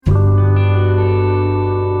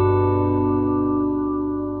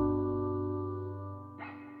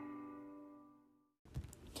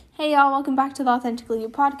Hey y'all, welcome back to the Authentically You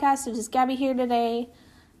podcast. It is Gabby here today.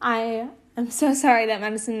 I am so sorry that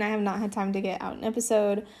Madison and I have not had time to get out an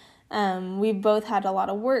episode. We've both had a lot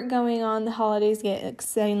of work going on. The holidays get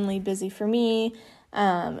extremely busy for me.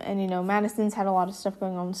 Madison's had a lot of stuff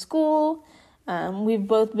going on in school. We've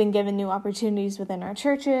both been given new opportunities within our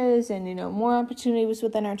churches and, more opportunities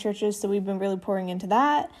within our churches. So we've been really pouring into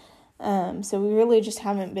that. So we really just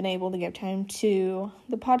haven't been able to give time to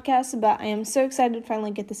the podcast, but I am so excited to finally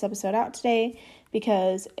get this episode out today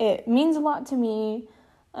because it means a lot to me,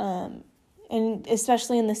 and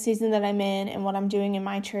especially in the season that I'm in and what I'm doing in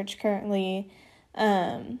my church currently.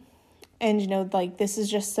 This is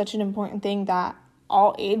just such an important thing that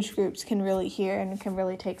all age groups can really hear and can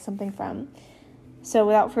really take something from. So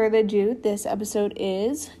without further ado, this episode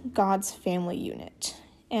is God's family unit.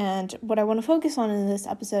 And what I want to focus on in this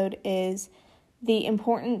episode is the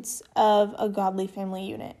importance of a godly family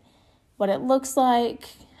unit. What it looks like,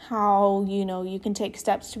 how, you can take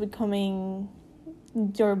steps to becoming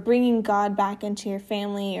or bringing God back into your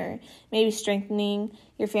family, or maybe strengthening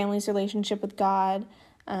your family's relationship with God.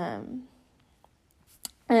 And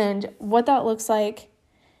what that looks like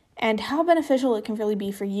and how beneficial it can really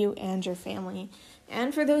be for you and your family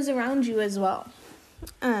and for those around you as well.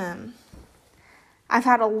 I've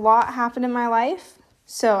had a lot happen in my life,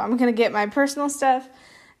 so I'm going to get my personal stuff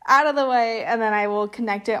out of the way, and then I will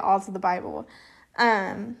connect it all to the Bible.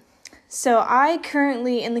 So I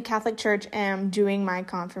currently in the Catholic Church am doing my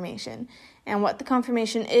confirmation, and what the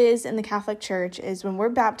confirmation is in the Catholic Church is when we're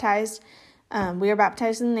baptized, we are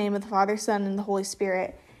baptized in the name of the Father, Son, and the Holy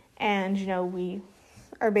Spirit, and, we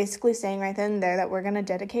are basically saying right then and there that we're going to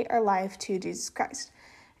dedicate our life to Jesus Christ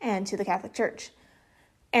and to the Catholic Church.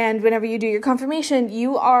 And whenever you do your confirmation,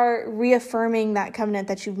 you are reaffirming that covenant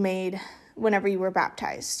that you've made whenever you were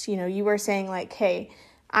baptized. You are saying like, hey,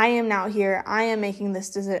 I am now here. I am making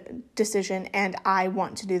this decision and I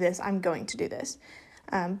want to do this. I'm going to do this.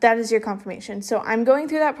 That is your confirmation. So I'm going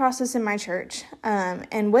through that process in my church.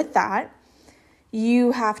 And with that,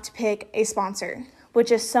 you have to pick a sponsor, which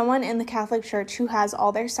is someone in the Catholic Church who has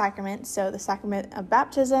all their sacraments. So the sacrament of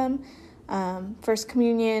baptism, First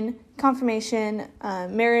Communion, confirmation,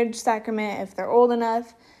 marriage sacrament if they're old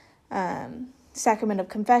enough, sacrament of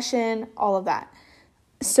confession, all of that.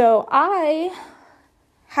 So I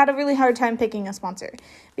had a really hard time picking a sponsor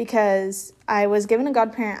because I was given a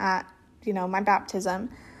godparent at, my baptism,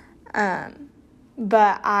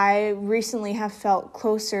 but I recently have felt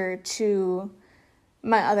closer to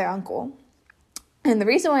my other uncle. And the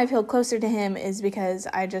reason why I feel closer to him is because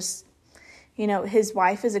I just, his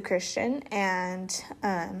wife is a Christian, and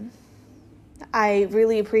I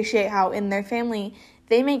really appreciate how in their family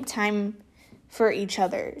they make time for each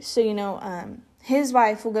other. So, his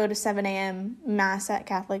wife will go to 7 a.m. Mass at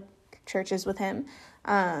Catholic churches with him.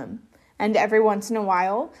 And every once in a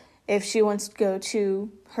while, if she wants to go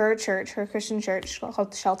to her church, her Christian church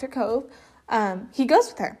called Shelter Cove, he goes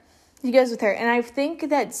with her. And I think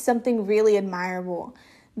that's something really admirable,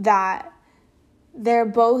 that they're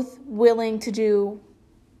both willing to do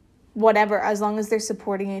whatever as long as they're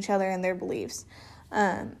supporting each other in their beliefs.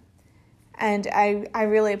 And I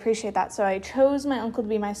really appreciate that. So I chose my uncle to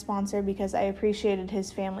be my sponsor because I appreciated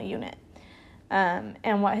his family unit,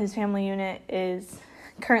 and what his family unit is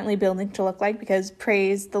currently building to look like, because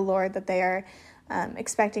praise the Lord that they are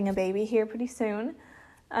expecting a baby here pretty soon.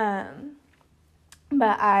 But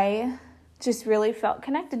I just really felt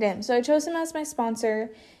connected to him. So I chose him as my sponsor.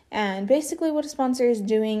 And basically what a sponsor is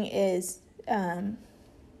doing is,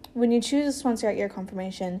 when you choose a sponsor at your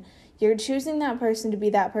confirmation, you're choosing that person to be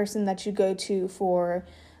that person that you go to for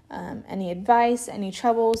any advice, any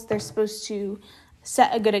troubles. They're supposed to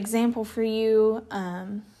set a good example for you.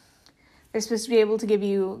 They're supposed to be able to give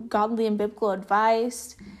you godly and biblical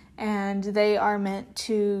advice. And they are meant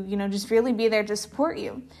to, just really be there to support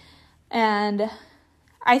you. And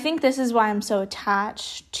I think this is why I'm so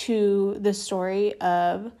attached to the story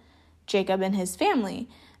of Jacob and his family,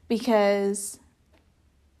 because,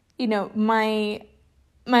 my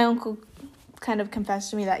uncle kind of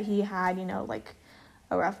confessed to me that he had,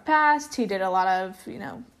 a rough past. He did a lot of,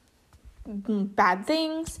 bad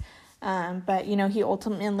things, but, he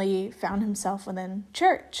ultimately found himself within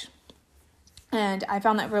church. And I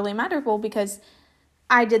found that really admirable because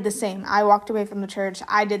I did the same. I walked away from the church.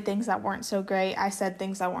 I did things that weren't so great. I said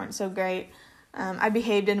things that weren't so great. I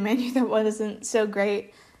behaved in a manner that wasn't so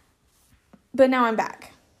great. But now I'm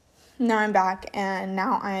back. And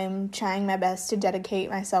now I'm trying my best to dedicate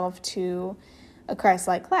myself to a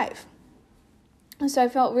Christ-like life. So I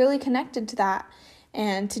felt really connected to that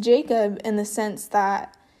and to Jacob in the sense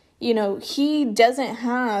that, he doesn't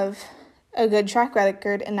have a good track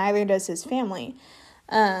record, and neither does his family.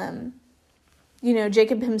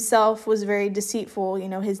 Jacob himself was very deceitful.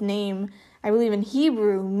 His name, I believe in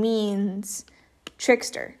Hebrew, means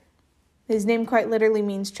trickster. His name quite literally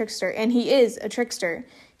means trickster, and he is a trickster.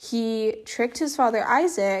 He tricked his father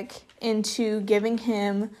Isaac into giving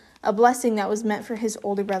him a blessing that was meant for his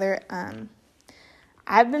older brother.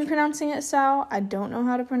 I've been pronouncing it Sal. I don't know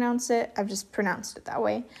how to pronounce it. I've just pronounced it that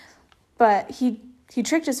way. But he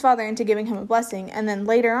tricked his father into giving him a blessing, and then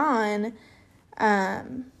later on,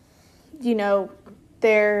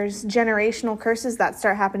 there's generational curses that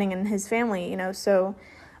start happening in his family, so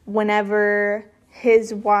whenever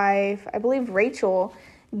his wife, I believe Rachel,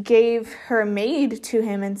 gave her maid to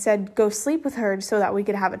him and said, go sleep with her so that we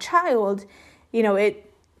could have a child,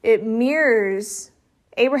 it mirrors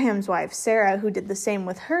Abraham's wife, Sarah, who did the same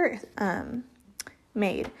with her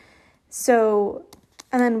maid. So,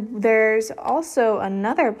 and then there's also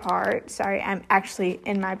another part. Sorry, I'm actually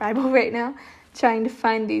in my Bible right now trying to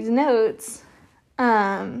find these notes.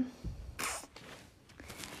 In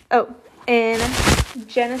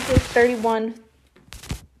Genesis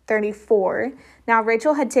 31:34, now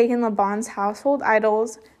Rachel had taken Laban's household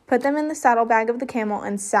idols, put them in the saddlebag of the camel,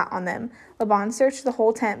 and sat on them. Laban searched the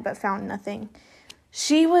whole tent, but found nothing.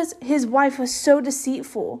 His wife was so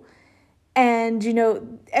deceitful. And,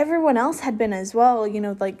 everyone else had been as well,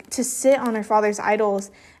 to sit on her father's idols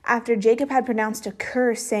after Jacob had pronounced a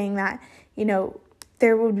curse saying that,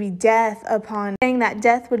 there would be death upon anyone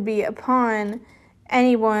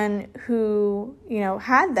who,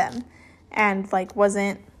 had them and,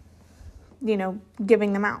 wasn't,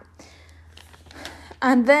 giving them out.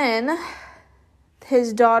 And then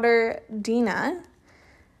his daughter, Dinah,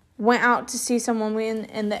 went out to see some woman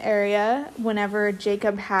in the area whenever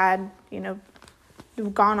Jacob had,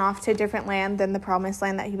 gone off to a different land than the promised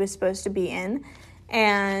land that he was supposed to be in.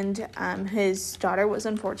 And his daughter was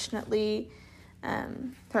unfortunately,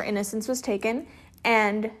 her innocence was taken.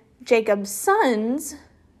 And Jacob's sons,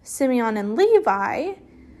 Simeon and Levi,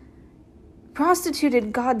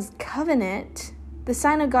 prostituted God's covenant, the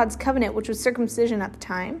sign of God's covenant, which was circumcision at the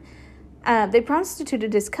time. They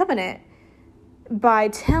prostituted his covenant by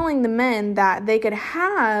telling the men that they could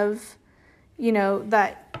have,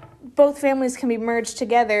 that both families can be merged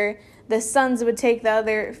together. The sons would take the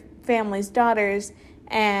other family's daughters,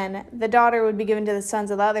 and the daughter would be given to the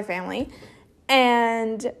sons of the other family.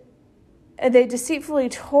 And they deceitfully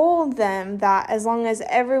told them that as long as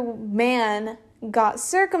every man got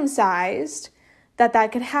circumcised,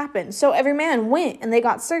 that could happen. So every man went and they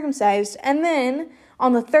got circumcised, and then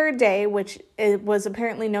on the third day, which it was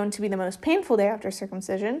apparently known to be the most painful day after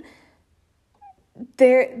circumcision,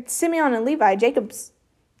 Simeon and Levi, Jacob's,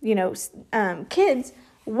 kids,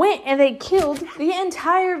 went and they killed the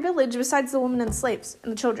entire village besides the women and the slaves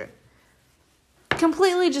and the children.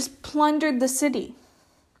 Completely just plundered the city.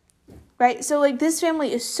 Right? So, this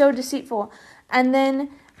family is so deceitful. And then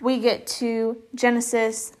we get to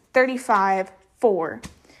Genesis 35:4,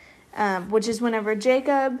 which is whenever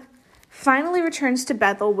Jacob finally returns to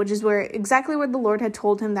Bethel, which is exactly where the Lord had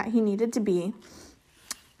told him that he needed to be.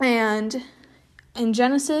 And in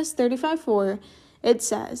Genesis 35:4, it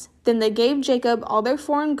says, "Then they gave Jacob all their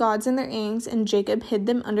foreign gods and their aims, and Jacob hid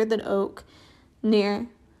them under the oak near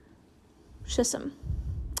Shittim."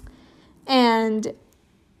 And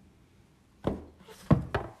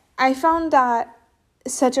I found that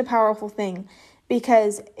such a powerful thing,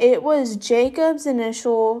 because it was Jacob's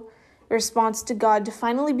initial response to God to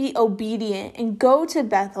finally be obedient and go to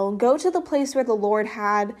Bethel, go to the place where the Lord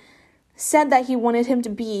had said that he wanted him to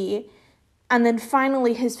be. And then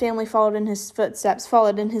finally his family followed in his footsteps,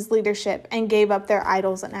 followed in his leadership, and gave up their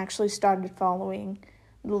idols and actually started following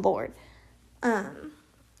the Lord. And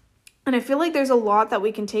I feel like there's a lot that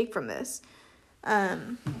we can take from this.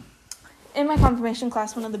 In my confirmation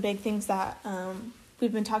class, one of the big things that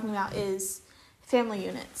we've been talking about is family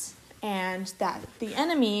units, and that the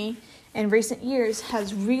enemy in recent years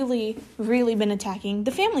has really, really been attacking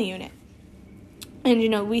the family unit.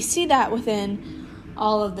 And, we see that within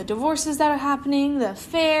all of the divorces that are happening, the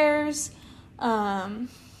affairs,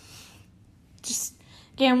 just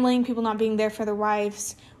gambling, people not being there for their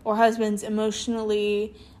wives or husbands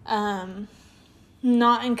emotionally,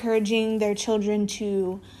 not encouraging their children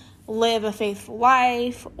to live a faithful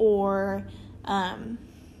life, or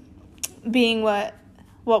being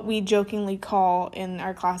what we jokingly call in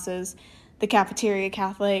our classes the cafeteria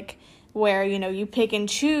Catholic, where, you pick and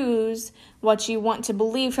choose what you want to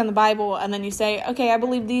believe from the Bible, and then you say, okay, I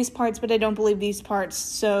believe these parts, but I don't believe these parts,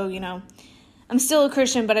 so, I'm still a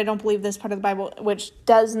Christian, but I don't believe this part of the Bible, which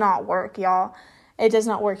does not work, y'all. It does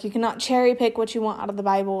not work. You cannot cherry pick what you want out of the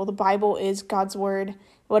Bible. The Bible is God's word.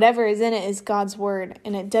 Whatever is in it is God's word,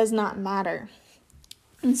 and it does not matter.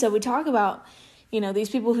 And so we talk about, these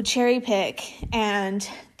people who cherry pick and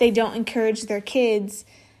they don't encourage their kids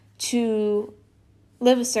to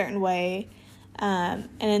live a certain way. And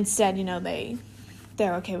instead,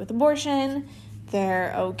 they're okay with abortion.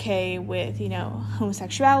 They're okay with,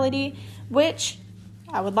 homosexuality, which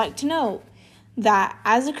I would like to note that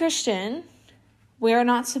as a Christian, we are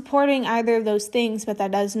not supporting either of those things, but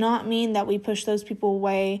that does not mean that we push those people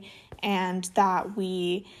away and that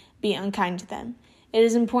we be unkind to them. It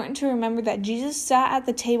is important to remember that Jesus sat at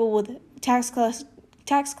the table with tax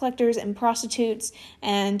collectors and prostitutes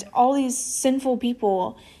and all these sinful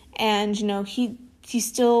people, and, he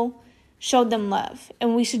still showed them love,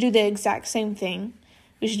 and we should do the exact same thing.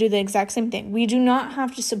 We do not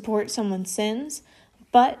have to support someone's sins,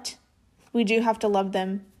 but we do have to love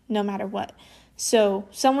them no matter what. So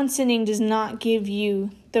someone sinning does not give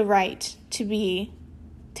you the right to be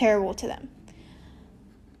terrible to them.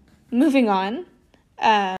 Moving on,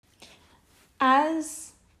 as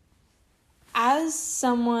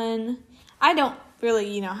someone, I don't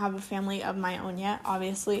really, have a family of my own yet,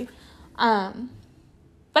 obviously, but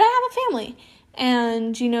I have a family,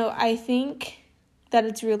 and, I think that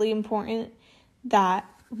it's really important that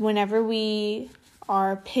whenever we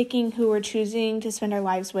are picking who we're choosing to spend our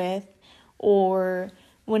lives with, or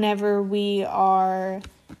whenever we are,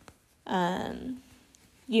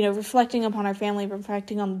 reflecting upon our family,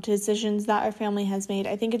 reflecting on the decisions that our family has made,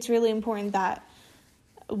 I think it's really important that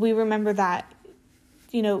we remember that,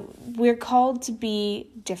 we're called to be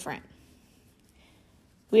different.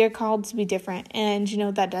 We are called to be different. And,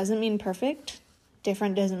 that doesn't mean perfect.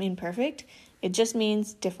 Different doesn't mean perfect. It just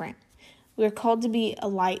means different. We are called to be a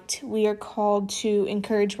light. We are called to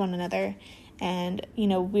encourage one another. And,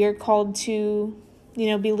 we are called to,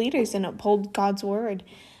 be leaders and uphold God's word.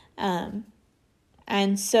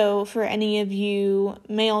 And so for any of you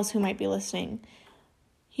males who might be listening,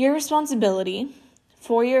 your responsibility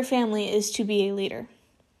for your family is to be a leader.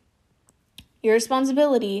 Your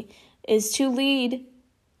responsibility is to lead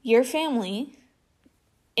your family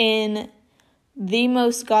in the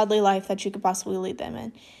most godly life that you could possibly lead them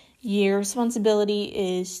in. Your responsibility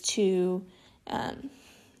is to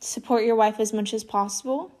support your wife as much as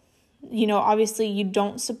possible. Obviously you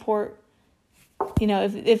don't support,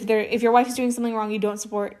 if your wife is doing something wrong, you don't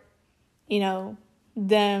support,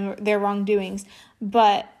 their wrongdoings.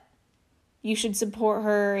 But you should support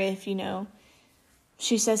her if,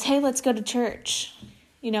 she says, hey, let's go to church.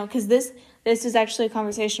 Because this is actually a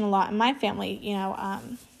conversation a lot in my family.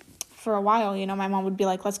 For a while, my mom would be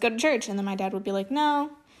like, let's go to church. And then my dad would be like, no.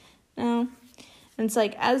 And it's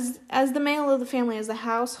like, as the male of the family, as the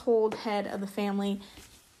household head of the family,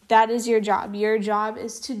 that is your job. Your job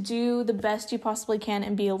is to do the best you possibly can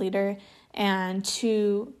and be a leader, and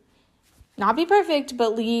to not be perfect,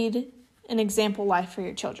 but lead an example life for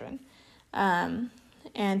your children, and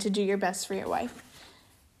to do your best for your wife.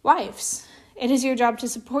 Wives, it is your job to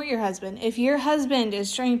support your husband. If your husband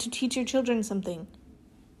is trying to teach your children something,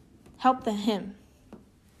 help him,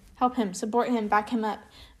 support him, back him up,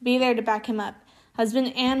 be there to back him up.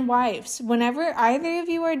 Husband and wives, whenever either of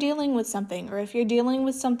you are dealing with something, or if you're dealing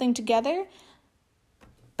with something together,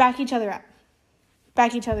 back each other up.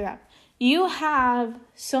 You have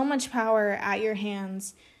so much power at your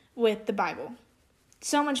hands with the Bible.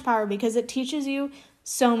 So much power, because it teaches you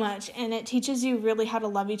so much, and it teaches you really how to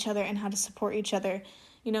love each other and how to support each other.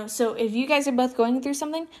 So if you guys are both going through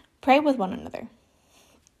something, pray with one another.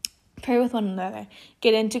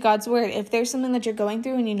 Get into God's word. If there's something that you're going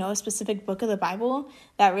through and a specific book of the Bible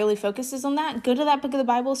that really focuses on that, go to that book of the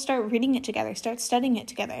Bible, start reading it together, start studying it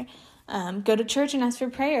together. Go to church and ask for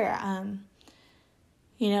prayer.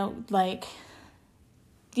 You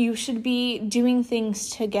should be doing things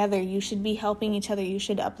together. You should be helping each other. You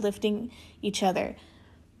should uplifting each other.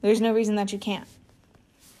 There's no reason that you can't.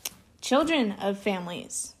 Children of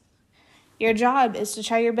families, your job is to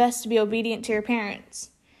try your best to be obedient to your parents.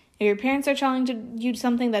 If your parents are telling you to do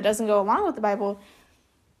something that doesn't go along with the Bible,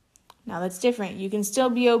 now that's different. You can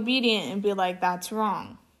still be obedient and be like, that's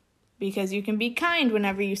wrong. Because you can be kind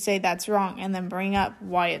whenever you say that's wrong and then bring up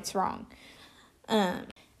why it's wrong. It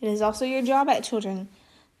is also your job as children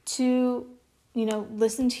to,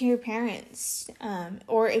 listen to your parents.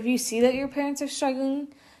 Or if you see that your parents are struggling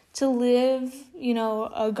to live,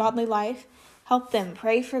 a godly life, help them,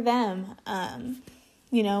 pray for them.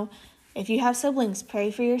 If you have siblings,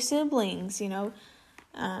 pray for your siblings,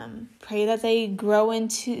 pray that they grow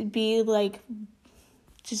into be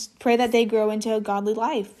just pray that they grow into a godly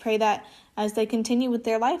life. Pray that as they continue with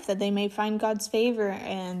their life, that they may find God's favor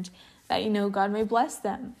and that, God may bless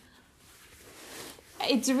them.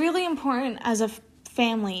 It's really important as a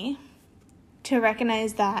family to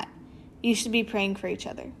recognize that you should be praying for each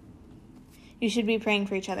other. You should be praying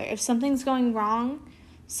for each other. If something's going wrong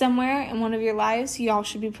somewhere in one of your lives, you all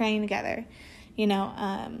should be praying together. You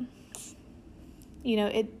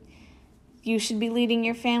should be leading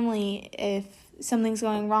your family. If something's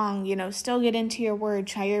going wrong, still get into your word,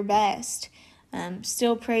 try your best,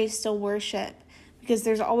 still pray, still worship, because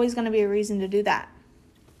there's always going to be a reason to do that.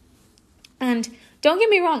 And don't get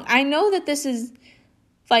me wrong, I know that this is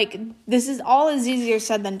all is easier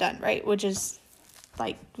said than done, right? Which is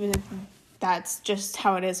that's just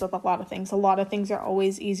how it is with a lot of things. A lot of things are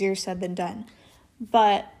always easier said than done.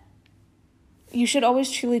 But you should always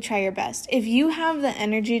truly try your best. If you have the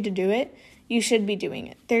energy to do it, you should be doing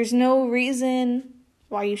it. There's no reason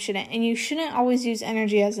why you shouldn't. And you shouldn't always use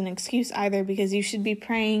energy as an excuse either, because you should be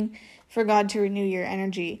praying for God to renew your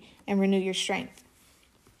energy and renew your strength.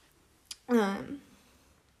 But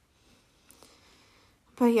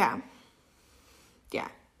yeah.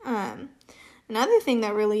 Another thing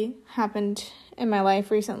that really happened in my life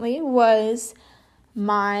recently was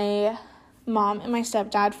my mom and my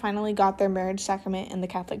stepdad finally got their marriage sacrament in the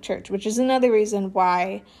Catholic Church, which is another reason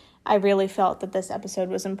why I really felt that this episode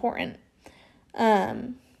was important.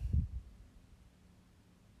 I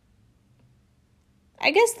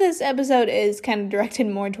guess this episode is kind of directed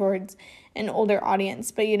more towards an older audience,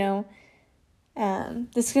 but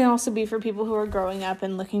this can also be for people who are growing up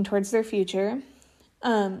and looking towards their future.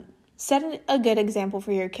 Set a good example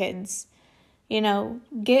for your kids.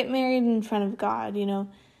 Get married in front of God. In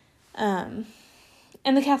the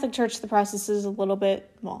Catholic Church, the process is a little bit,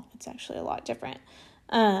 it's actually a lot different.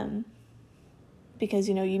 Because,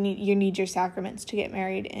 you need your sacraments to get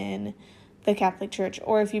married in the Catholic Church.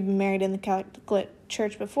 Or if you've been married in the Catholic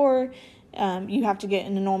Church before, you have to get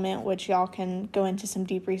an annulment, which y'all can go into some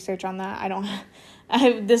deep research on that.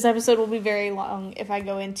 This episode will be very long if I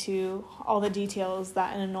go into all the details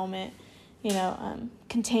that an annulment,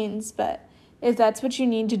 contains. But if that's what you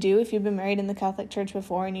need to do, if you've been married in the Catholic Church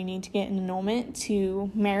before and you need to get an annulment to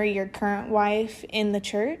marry your current wife in the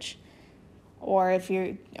church, or if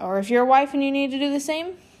you're a wife and you need to do the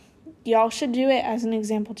same, y'all should do it as an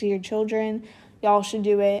example to your children. Y'all should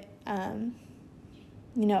do it,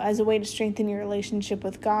 as a way to strengthen your relationship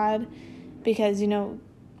with God, because,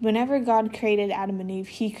 whenever God created Adam and Eve,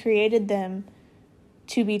 he created them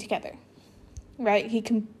to be together, right? He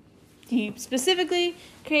specifically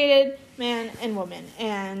created man and woman,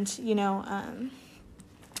 and,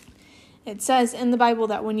 it says in the Bible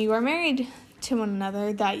that when you are married to one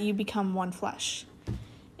another, that you become one flesh.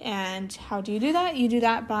 And how do you do that? You do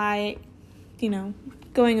that by,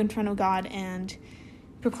 going in front of God and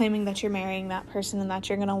proclaiming that you're marrying that person and that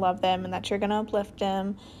you're going to love them and that you're going to uplift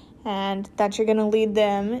them and that you're going to lead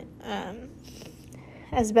them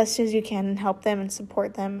as best as you can and help them and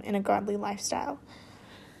support them in a godly lifestyle.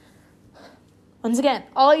 Once again,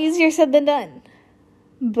 all easier said than done,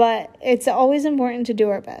 but it's always important to do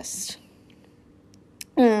our best.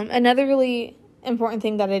 Another really important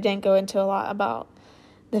thing that I didn't go into a lot about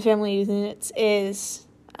the family units is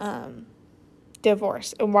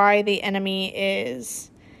divorce and why the enemy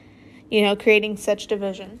is, creating such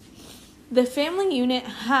division. The family unit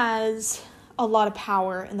has a lot of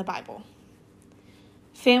power in the Bible.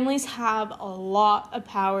 Families have a lot of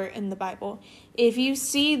power in the Bible. If you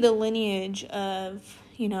see the lineage of,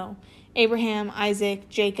 Abraham, Isaac,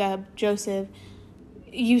 Jacob, Joseph,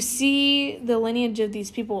 you see the lineage of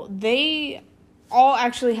these people. They all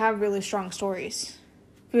actually have really strong stories.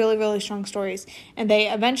 Really, really strong stories. And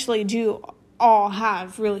they eventually do all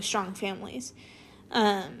have really strong families.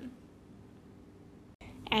 And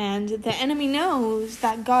the enemy knows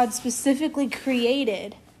that God specifically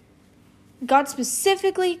created the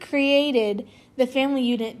family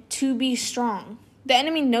unit to be strong. The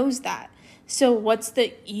enemy knows that. So what's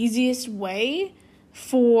the easiest way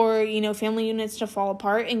for, family units to fall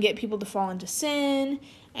apart and get people to fall into sin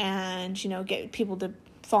and, get people to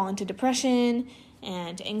fall into depression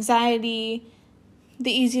and anxiety?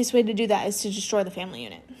 The easiest way to do that is to destroy the family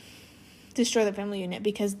unit. Destroy the family unit,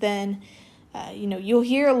 because then, you'll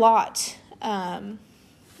hear a lot, and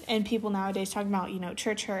people nowadays talking about,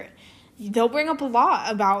 church hurt. They'll bring up a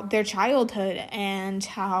lot about their childhood and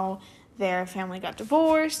how their family got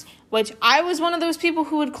divorced, which I was one of those people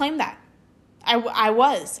who would claim that.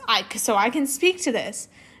 So I can speak to this.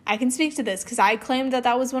 Because I claimed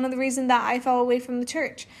that was one of the reasons that I fell away from the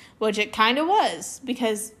church, which it kind of was,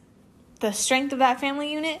 because the strength of that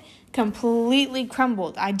family unit completely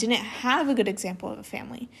crumbled. I didn't have a good example of a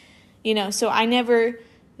family, so I never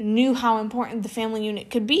knew how important the family unit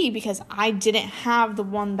could be because I didn't have the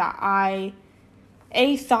one that I,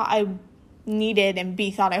 A, thought I needed and B,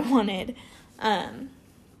 thought I wanted.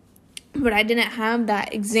 But I didn't have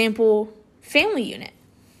that example family unit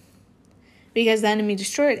because the enemy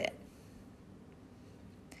destroyed it.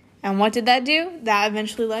 And what did that do? That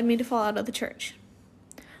eventually led me to fall out of the church,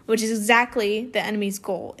 which is exactly the enemy's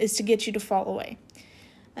goal, is to get you to fall away.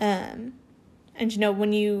 And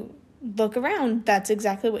when you look around, that's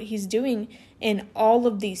exactly what he's doing in all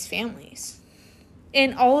of these families.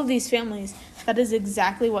 In all of these families, that is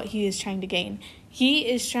exactly what he is trying to gain. He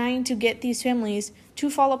is trying to get these families to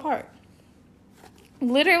fall apart.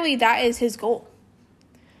 Literally, that is his goal.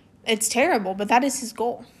 It's terrible, but that is his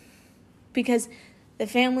goal. Because the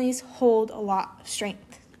families hold a lot of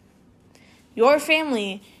strength. Your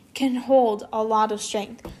family can hold a lot of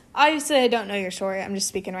strength. Obviously, I don't know your story. I'm just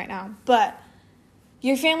speaking right now. But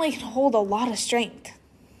your family can hold a lot of strength.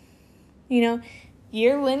 Your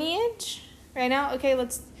lineage right now. Okay,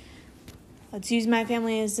 let's use my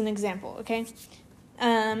family as an example, okay?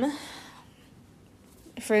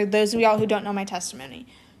 For those of y'all who don't know my testimony,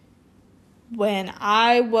 when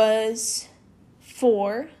I was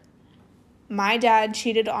 4, my dad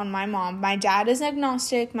cheated on my mom. My dad is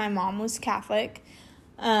agnostic. My mom was Catholic.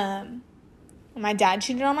 My dad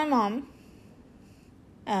cheated on my mom.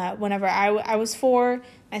 Whenever I was 4,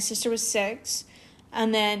 my sister was 6.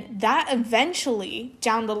 And then that eventually,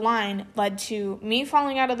 down the line, led to me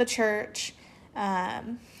falling out of the church,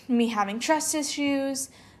 me having trust issues,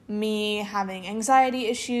 me having anxiety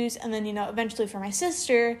issues, and then, eventually for my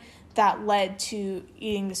sister, that led to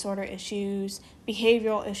eating disorder issues,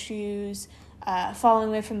 behavioral issues, falling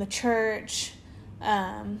away from the church.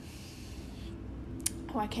 I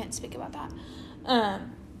can't speak about that.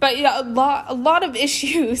 But a lot of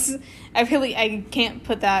issues. I can't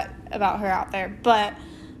put that about her out there, but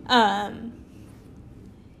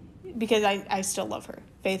because I still love her.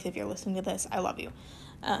 Faith, if you're listening to this, I love you.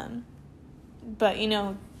 But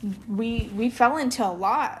we fell into a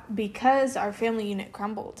lot because our family unit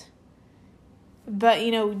crumbled. But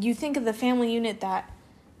you think of the family unit that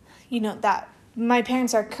that my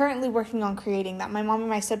parents are currently working on creating, that my mom and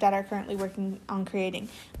my stepdad are currently working on creating.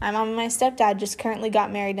 My mom and my stepdad just currently got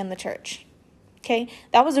married in the church. Okay?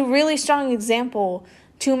 That was a really strong example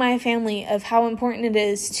to my family of how important it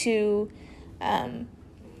is to,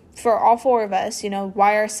 for all 4 of us,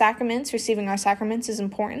 why our sacraments, receiving our sacraments is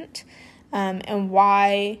important, and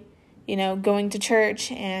why, going to church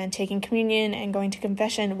and taking communion and going to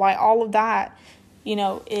confession, why all of that,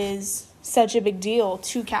 is such a big deal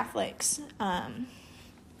to Catholics, and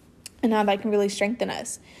how that can really strengthen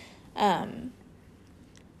us.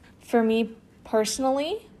 For me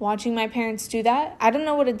personally, watching my parents do that, I don't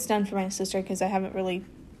know what it's done for my sister because I haven't really,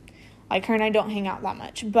 her and I don't hang out that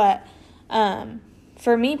much, but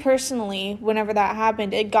for me personally, whenever that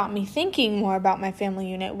happened, it got me thinking more about my family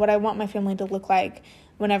unit, what I want my family to look like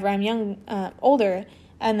whenever I'm older,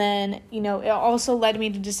 and then, it also led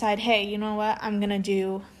me to decide, hey, you know what, I'm going to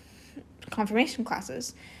do confirmation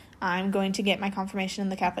classes. I'm going to get my confirmation in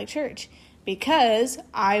the Catholic Church because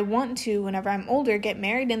I want to, whenever I'm older, get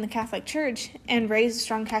married in the Catholic Church and raise a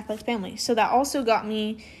strong Catholic family. So that also got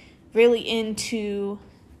me really into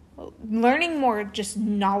learning more just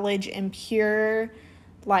knowledge and pure,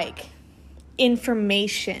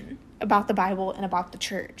 information about the Bible and about the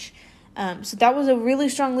church. So that was a really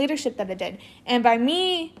strong leadership that I did. And by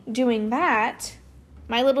me doing that,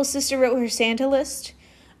 my little sister wrote her Santa list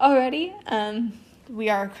already. We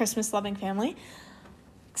are a Christmas-loving family,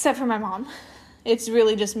 except for my mom. It's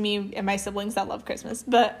really just me and my siblings that love Christmas.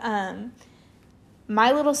 But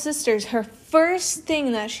my little sister's, her first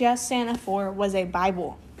thing that she asked Santa for was a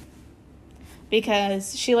Bible.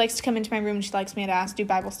 Because she likes to come into my room and she likes me to do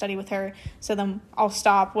Bible study with her. So then I'll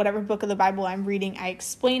stop whatever book of the Bible I'm reading. I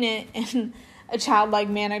explain it in a childlike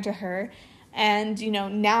manner to her. And,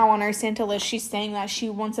 now on our Santa list, she's saying that she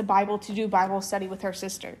wants a Bible to do Bible study with her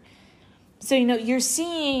sister. So, you're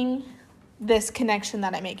seeing this connection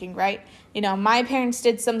that I'm making, right? My parents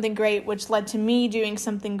did something great, which led to me doing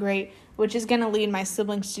something great, which is going to lead my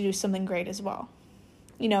siblings to do something great as well.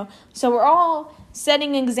 So we're all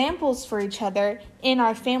setting examples for each other in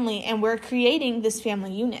our family, and we're creating this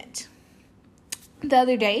family unit. The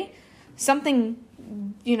other day, something,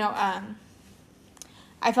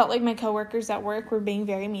 I felt like my coworkers at work were being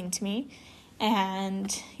very mean to me. And,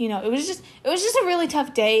 it was just a really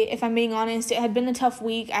tough day, if I'm being honest. It had been a tough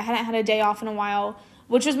week. I hadn't had a day off in a while,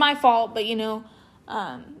 which was my fault. But,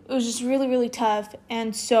 It was just really, really tough.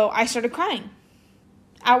 And so I started crying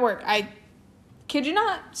at work. I kid you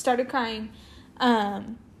not, started crying.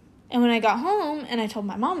 And when I got home and I told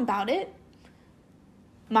my mom about it,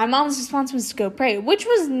 my mom's response was to go pray, which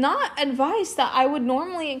was not advice that I would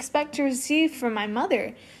normally expect to receive from my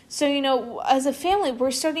mother. So, as a family,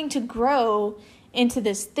 we're starting to grow into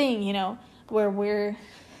this thing, where we're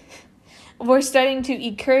starting to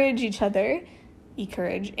encourage each other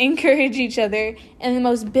in the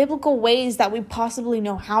most biblical ways that we possibly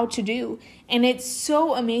know how to do. And it's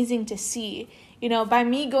so amazing to see. By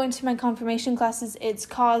me going to my confirmation classes, it's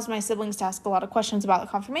caused my siblings to ask a lot of questions about the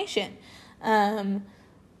confirmation.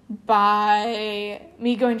 By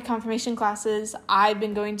me going to confirmation classes, I've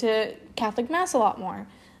been going to Catholic Mass a lot more.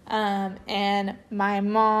 And my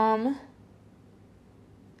mom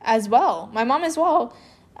as well.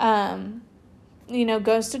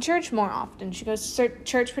 Goes to church more often. She goes to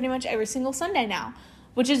church pretty much every single Sunday now,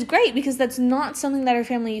 which is great because that's not something that our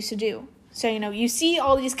family used to do. So, you see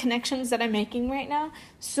all these connections that I'm making right now.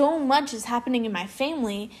 So much is happening in my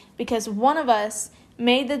family because one of us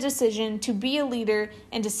made the decision to be a leader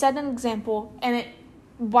and to set an example, and it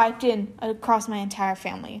wiped in across my entire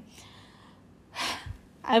family.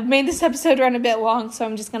 I've made this episode run a bit long, so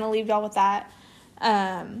I'm just going to leave y'all with that.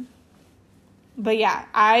 But yeah,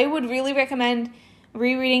 I would really recommend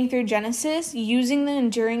rereading through Genesis using the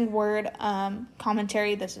Enduring Word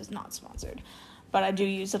commentary. This is not sponsored, but I do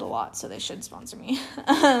use it a lot, so they should sponsor me.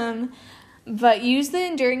 But use the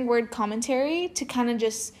Enduring Word commentary to kind of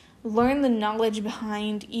just learn the knowledge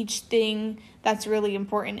behind each thing that's really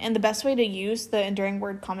important. And the best way to use the Enduring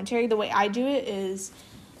Word commentary, the way I do it, is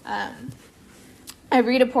I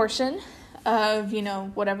read a portion of,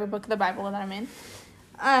 whatever book of the Bible that I'm in.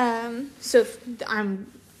 So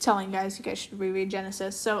I'm telling you guys should reread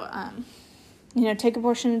Genesis. So, take a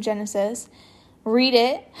portion of Genesis, read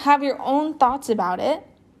it, have your own thoughts about it,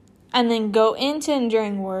 and then go into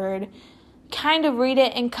Enduring Word, kind of read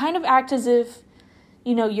it, and kind of act as if,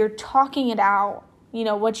 you're talking it out,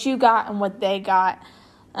 what you got and what they got,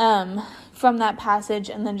 from that passage,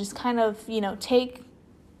 and then just kind of, take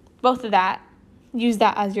both of that, use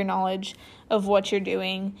that as your knowledge of what you're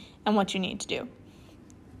doing and what you need to do,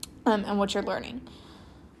 and what you're learning.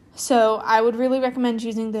 So I would really recommend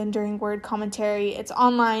using the Enduring Word commentary. It's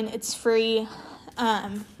online, it's free,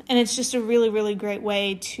 and it's just a really, really great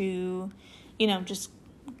way to, just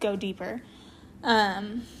go deeper.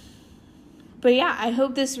 But yeah, I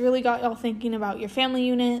hope this really got y'all thinking about your family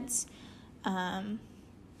units.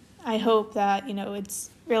 I hope that, it's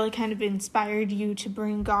really kind of inspired you to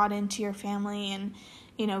bring God into your family and,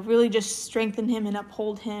 really just strengthen him and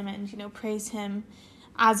uphold him and, praise him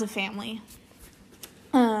as a family.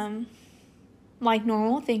 Like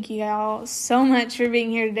normal, thank you all so much for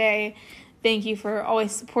being here today. Thank you for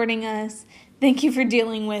always supporting us. Thank you for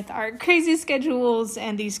dealing with our crazy schedules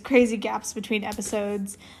and these crazy gaps between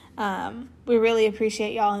episodes. We really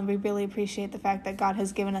appreciate y'all, and we really appreciate the fact that God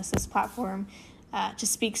has given us this platform to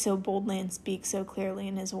speak so boldly and speak so clearly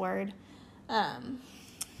in his word.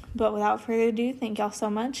 But without further ado, thank y'all so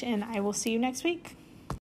much, and I will see you next week.